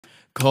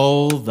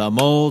Cole the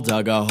mole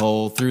dug a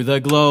hole through the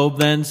globe,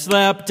 then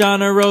slept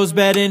on a rose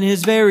bed in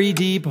his very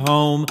deep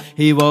home.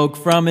 He woke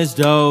from his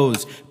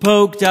doze,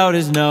 poked out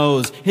his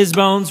nose, his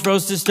bones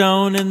froze to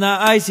stone in the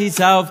icy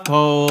South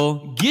Pole.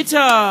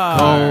 Guitar!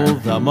 Cole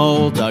the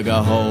mole dug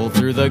a hole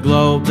through the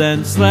globe,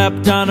 then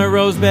slept on a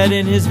rose bed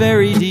in his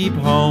very deep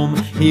home.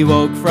 He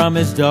woke from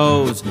his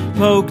doze,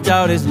 poked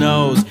out his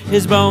nose,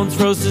 his bones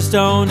froze to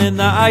stone in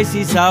the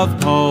icy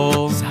South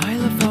Pole.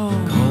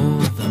 Xylophone! Cole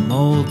the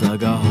mole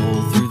dug a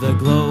hole through the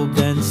globe,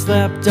 then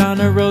slept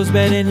on a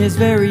rosebed in his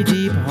very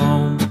deep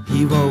home.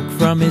 He woke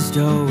from his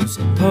doze,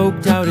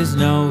 poked out his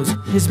nose,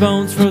 his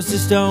bones froze to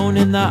stone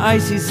in the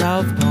icy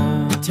South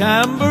Pole.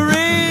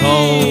 Tambourine!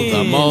 Cole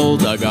the mole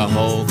dug a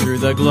hole through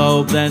the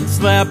globe, then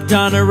slept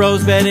on a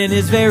rosebed in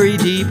his very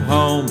deep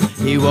home.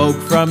 He woke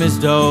from his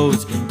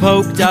doze,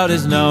 poked out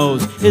his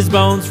nose, his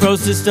bones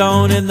froze to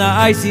stone in the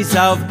icy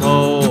South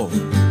Pole.